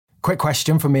Quick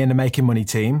question from me and the Making Money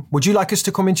team. Would you like us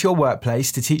to come into your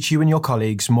workplace to teach you and your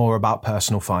colleagues more about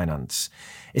personal finance?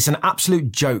 It's an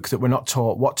absolute joke that we're not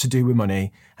taught what to do with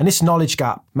money, and this knowledge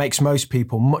gap makes most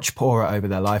people much poorer over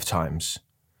their lifetimes.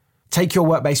 Take your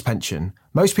work-based pension.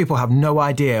 Most people have no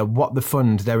idea what the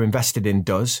fund they're invested in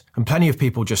does, and plenty of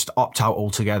people just opt out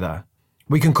altogether.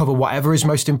 We can cover whatever is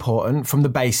most important, from the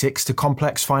basics to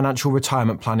complex financial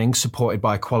retirement planning supported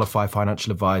by qualified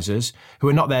financial advisors who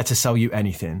are not there to sell you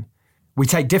anything. We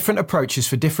take different approaches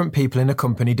for different people in a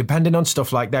company depending on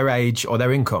stuff like their age or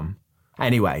their income.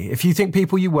 Anyway, if you think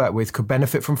people you work with could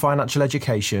benefit from financial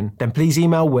education, then please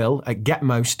email Will at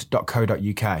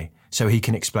getmost.co.uk so he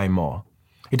can explain more.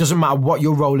 It doesn't matter what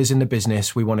your role is in the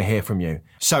business, we want to hear from you.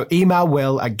 So email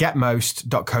Will at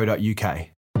getmost.co.uk.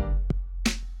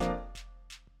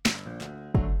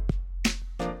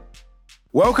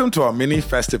 Welcome to our mini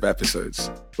festive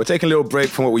episodes. We're taking a little break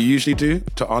from what we usually do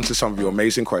to answer some of your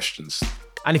amazing questions.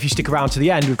 And if you stick around to the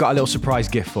end, we've got a little surprise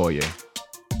gift for you.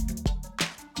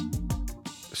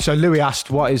 So Louis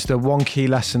asked, what is the one key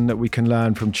lesson that we can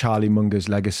learn from Charlie Munger's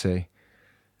legacy?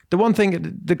 The one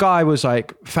thing, the guy was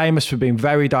like famous for being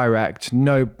very direct,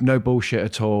 no bullshit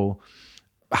at all,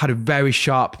 had a very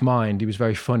sharp mind, he was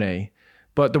very funny.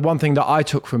 But the one thing that I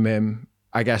took from him,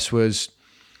 I guess, was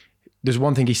there's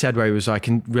one thing he said where he was like,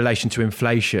 in relation to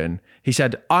inflation, he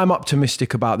said, I'm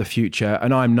optimistic about the future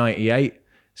and I'm 98.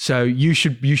 So you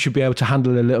should be able to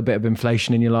handle a little bit of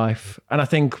inflation in your life. And I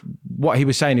think what he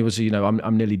was saying, he was,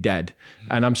 I'm nearly dead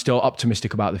and I'm still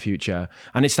optimistic about the future.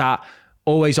 And it's that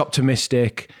always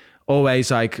optimistic,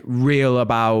 always like real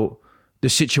about the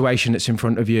situation that's in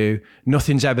front of you.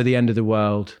 Nothing's ever the end of the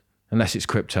world unless it's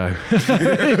crypto,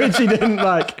 which he didn't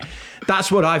like. That's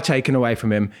what I've taken away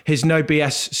from him. His no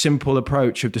BS simple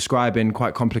approach of describing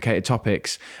quite complicated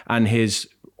topics and his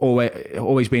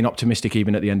always being optimistic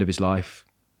even at the end of his life.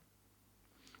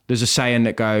 There's a saying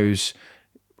that goes,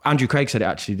 Andrew Craig said it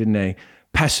actually, didn't he?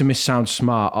 Pessimists sound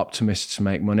smart, optimists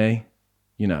make money.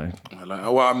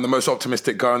 Well, I'm the most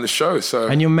optimistic guy on the show, so.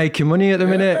 And you're making money at the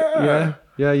minute.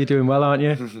 Yeah, you're doing well, aren't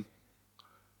you?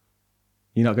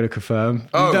 You're not going to confirm.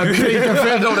 Oh, I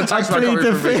don't want to tax my coming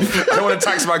for me. I don't want to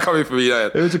tax my coming for me. Yeah.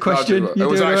 It was a question. It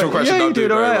was an actual question. Yeah, you're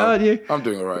doing all right, aren't you? I'm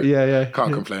doing all right. Yeah.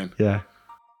 Can't complain. Yeah.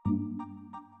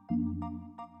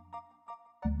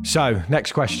 So,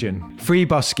 next question. Free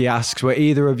Busky asks, were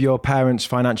either of your parents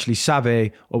financially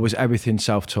savvy or was everything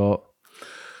self-taught?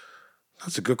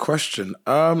 That's a good question.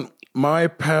 My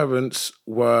parents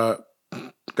were,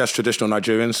 I guess, traditional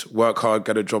Nigerians, work hard,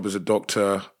 get a job as a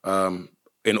doctor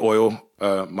in oil.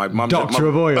 My mum's Doctor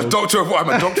of oil. I'm a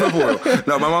doctor of oil.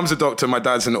 No, my mum's a doctor. My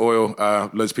dad's in oil.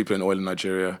 Loads of people in oil in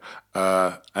Nigeria.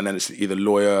 And then it's either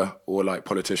lawyer or like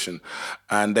politician.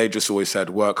 And they just always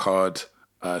said, work hard,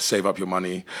 save up your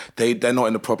money. They're not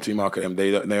in the property market. And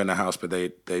they're in a house, but they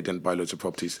didn't buy loads of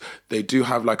properties. They do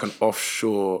have like an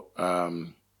offshore...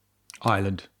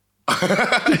 Island.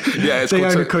 Yeah, they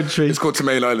own a country. It's called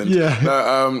Tamain Island.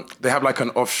 Yeah. They have like an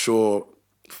offshore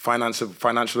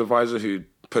financial advisor who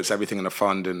puts everything in a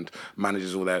fund and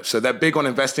manages all that. So they're big on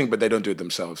investing, but they don't do it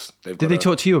themselves. Did they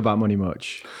talk to you about money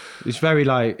much? It's very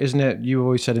like, isn't it? You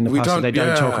always said in the past that they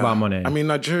don't talk about money. I mean,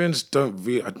 Nigerians don't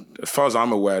really, as far as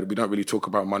I'm aware, we don't really talk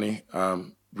about money.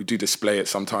 We do display it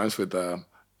sometimes with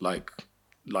like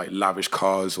lavish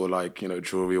cars or like,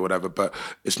 jewelry or whatever, but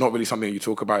it's not really something you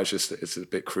talk about. It's a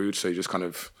bit crude. So you just kind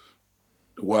of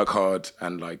work hard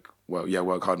and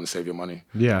work hard and save your money.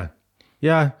 Yeah.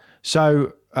 Yeah.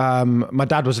 So my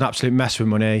dad was an absolute mess with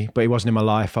money, but he wasn't in my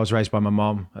life. I was raised by my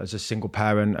mom as a single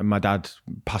parent and my dad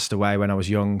passed away when I was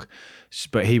young,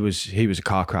 but he was a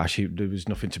car crash. There was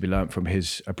nothing to be learnt from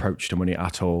his approach to money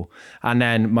at all. And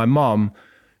then my mom,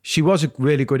 she was a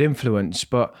really good influence,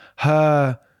 but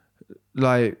her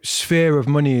sphere of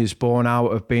money is born out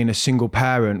of being a single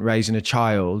parent raising a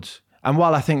child. And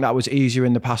while I think that was easier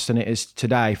in the past than it is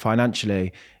today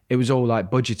financially, it was all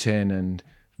like budgeting and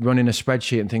running a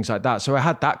spreadsheet and things like that. So I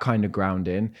had that kind of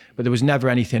grounding, but there was never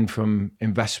anything from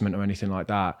investment or anything like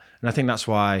that. And I think that's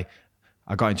why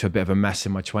I got into a bit of a mess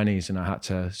in my 20s and I had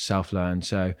to self-learn.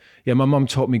 So yeah, my mum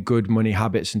taught me good money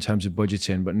habits in terms of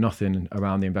budgeting, but nothing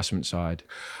around the investment side.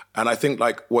 And I think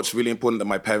like what's really important that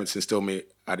my parents instilled me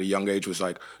at a young age was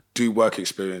like, do work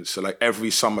experience. So like every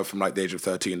summer from like the age of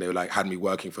 13, they like had me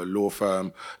working for a law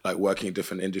firm, like working in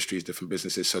different industries, different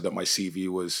businesses so that my CV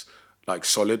was like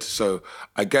solid. So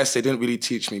I guess they didn't really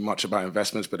teach me much about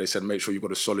investments, but they said, make sure you've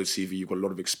got a solid CV, you've got a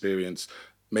lot of experience,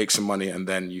 make some money, and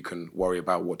then you can worry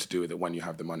about what to do with it when you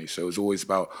have the money. So it was always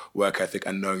about work ethic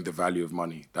and knowing the value of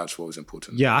money. That's what was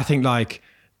important. Yeah, I think like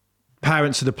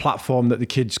parents are the platform that the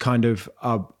kids kind of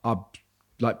are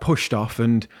like pushed off,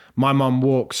 and my mum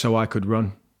walked so I could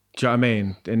run. Do you know what I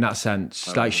mean? In that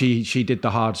sense, like she did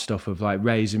the hard stuff of like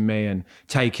raising me and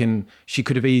she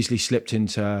could have easily slipped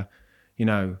into, you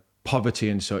know, poverty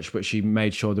and such, but she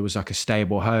made sure there was like a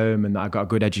stable home and that I got a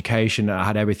good education, that I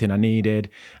had everything I needed.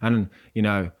 And, you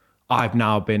know, I've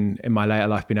now been in my later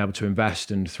life been able to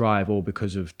invest and thrive all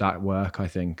because of that work, I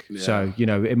think. Yeah. So, you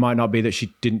know, it might not be that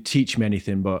she didn't teach me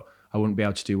anything, but I wouldn't be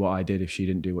able to do what I did if she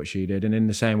didn't do what she did. And in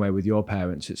the same way with your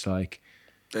parents, it's like,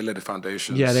 they laid the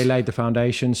foundations. Yeah, they laid the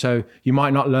foundation. So you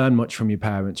might not learn much from your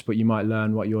parents, but you might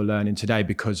learn what you're learning today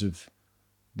because of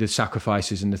the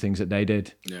sacrifices and the things that they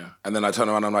did. Yeah. And then I turn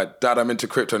around and I'm like, Dad, I'm into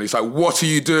crypto. And he's like, what are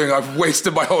you doing? I've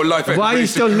wasted my whole life. Why are you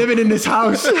still living in this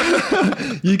house?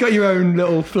 You got your own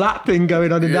little flat thing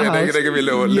going on in the house. They give me a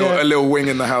little wing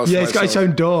in the house. Yeah, he's got his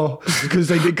own door because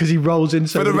he rolls in.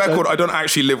 For the record, I don't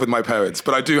actually live with my parents,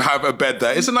 but I do have a bed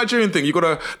there. It's a Nigerian thing. You got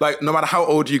to, like, no matter how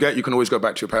old you get, you can always go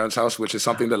back to your parents' house, which is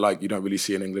something that, like, you don't really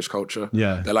see in English culture.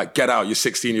 Yeah. They're like, get out. You're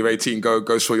 16, you're 18,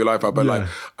 go sort your life out. But like,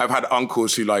 I've had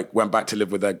uncles who like went back to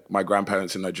live with my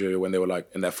grandparents in Nigeria when they were like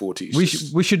in their 40s.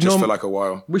 We should for like a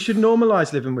while. We should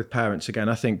normalize living with parents again,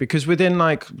 I think, because within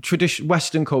like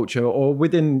Western culture or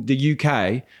within the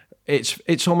UK,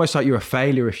 it's almost like you're a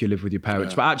failure if you live with your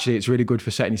parents, but actually it's really good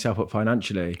for setting yourself up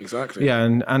financially. Exactly. Yeah,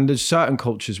 and there's certain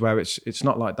cultures where it's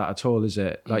not like that at all, is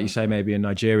it? Like you say, maybe in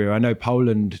Nigeria. I know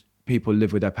Poland, people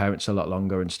live with their parents a lot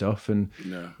longer and stuff, and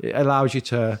it allows you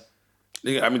to...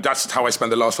 I mean, that's how I spent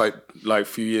the last like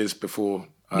few years before.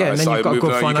 And then you've got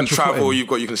good financial you can travel,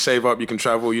 footing. you can save up, you can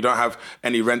travel. You don't have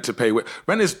any rent to pay.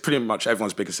 Rent is pretty much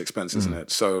everyone's biggest expense, isn't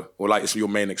it? So, or like it's your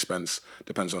main expense.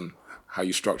 Depends on how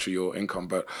you structure your income.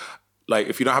 But like,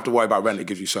 if you don't have to worry about rent, it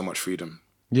gives you so much freedom.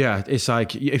 Yeah, it's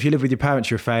like if you live with your parents,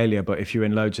 you're a failure. But if you're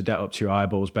in loads of debt up to your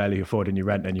eyeballs, barely affording your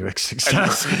rent, then you're a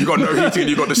success. You got no heating,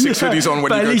 you got the 6 hoodies on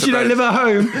when you go to bed. But at least you don't live at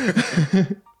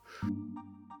home.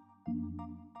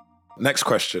 Next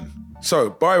question. So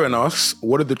Byron asks,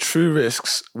 what are the true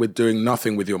risks with doing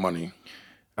nothing with your money?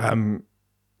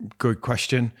 Good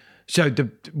question. So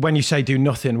when you say do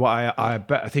nothing, what I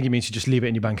think it means to just leave it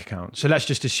in your bank account. So let's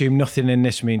just assume nothing in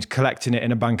this means collecting it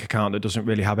in a bank account that doesn't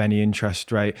really have any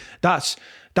interest rate. That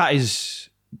is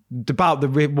about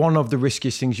one of the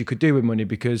riskiest things you could do with money,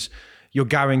 because you're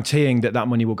guaranteeing that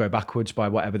money will go backwards by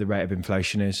whatever the rate of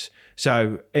inflation is.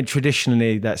 So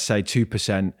traditionally, let's say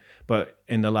 2%, but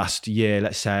in the last year,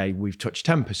 let's say we've touched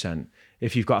 10%.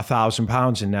 If you've got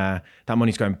 £1,000 in there, that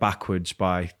money's going backwards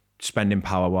by spending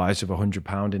power wise of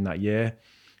 £100 in that year.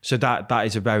 So that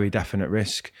is a very definite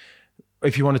risk.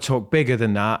 If you want to talk bigger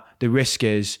than that, the risk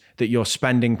is that your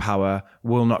spending power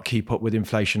will not keep up with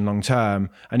inflation long term.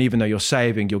 And even though you're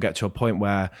saving, you'll get to a point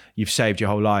where you've saved your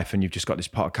whole life and you've just got this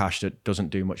pot of cash that doesn't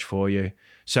do much for you.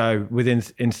 So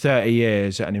in 30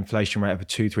 years at an inflation rate of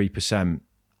 2-3%,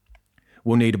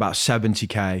 we'll need about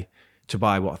 70k to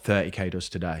buy what 30k does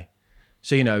today.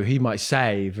 So, you know, he might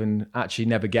save and actually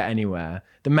never get anywhere.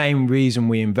 The main reason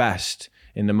we invest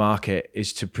in the market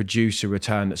is to produce a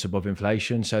return that's above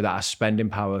inflation so that our spending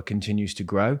power continues to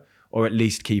grow, or at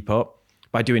least keep up.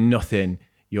 By doing nothing,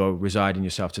 you're resigning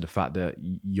yourself to the fact that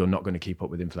you're not going to keep up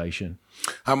with inflation.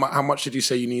 How much did you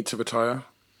say you need to retire?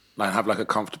 Like have like a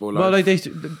comfortable life?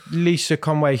 Well, Lisa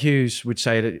Conway Hughes would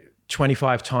say that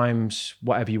 25 times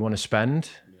whatever you want to spend,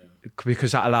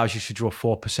 because that allows you to draw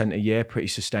 4% a year pretty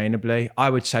sustainably. I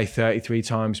would say 33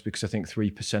 times because I think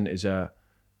 3% is a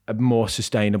more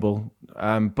sustainable.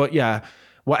 But yeah,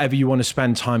 whatever you want to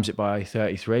spend, times it by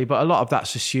 33. But a lot of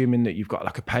that's assuming that you've got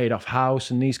like a paid off house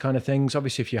and these kind of things.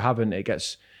 Obviously, if you haven't, it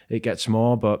gets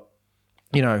more. But,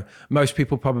 you know, most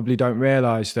people probably don't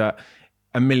realize that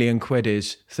 £1 million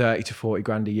is 30 to 40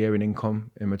 grand a year in income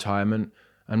in retirement.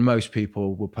 And most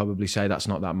people will probably say that's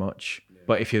not that much.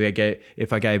 But if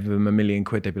I gave them £1 million,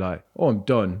 they'd be like, "Oh, I'm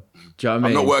done." Do you know what I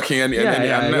mean? I'm not working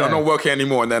I'm not working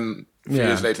anymore. And then a few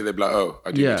years later, they'd be like, "Oh,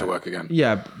 I do need to work again."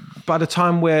 Yeah. By the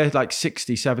time we're like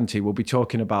 60, 70, we'll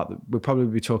probably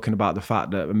be talking about the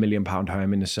fact that £1 million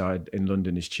home in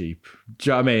London is cheap.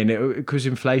 Do you know what I mean? Because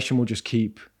inflation will just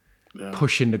keep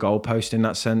pushing the goalpost in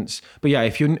that sense. But yeah,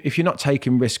 if you're not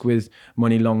taking risk with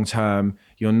money long term,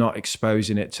 you're not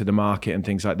exposing it to the market and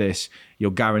things like this,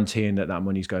 you're guaranteeing that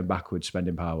money's going backwards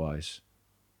spending power wise.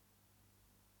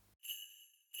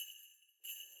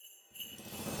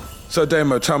 So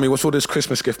Damo, tell me, what's all this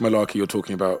Christmas gift malarkey you're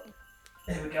talking about?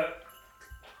 There we go.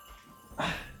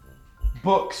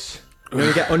 Books. I'm going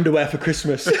to get underwear for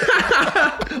Christmas.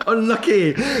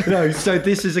 Unlucky. No, so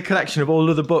this is a collection of all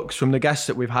of the books from the guests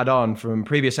that we've had on from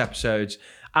previous episodes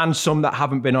and some that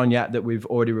haven't been on yet that we've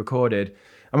already recorded.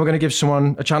 And we're going to give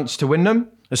someone a chance to win them.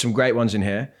 There's some great ones in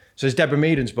here. So there's Deborah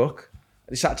Meaden's book.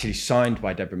 It's actually signed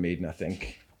by Deborah Meaden, I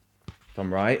think, if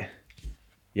I'm right.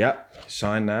 Yep,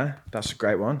 signed there. That's a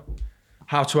great one.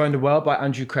 How to Own the World by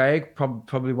Andrew Craig,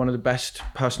 probably one of the best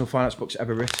personal finance books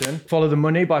ever written. Follow the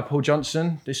Money by Paul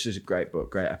Johnson. This is a great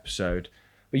book, great episode.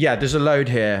 But yeah, there's a load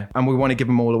here, and we want to give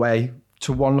them all away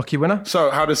to one lucky winner.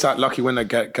 So how does that lucky winner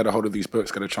get a hold of these books,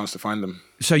 get a chance to find them?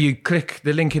 So you click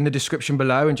the link in the description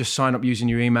below and just sign up using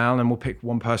your email, and we'll pick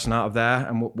one person out of there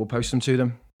and we'll post them to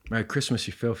them. Merry Christmas,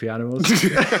 you filthy animals.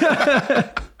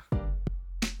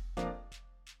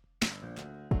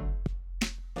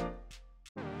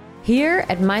 Here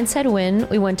at Mindset Win,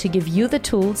 we want to give you the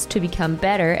tools to become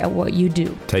better at what you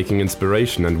do. Taking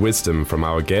inspiration and wisdom from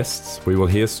our guests, we will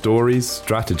hear stories,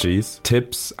 strategies,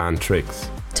 tips, and tricks.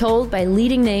 Told by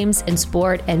leading names in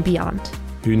sport and beyond.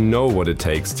 Who know what it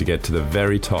takes to get to the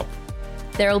very top.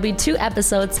 There will be 2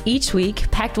 episodes each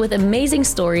week, packed with amazing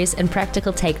stories and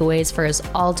practical takeaways for us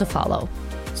all to follow.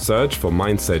 Search for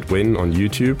Mindset Win on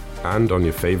YouTube and on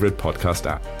your favorite podcast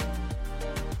app.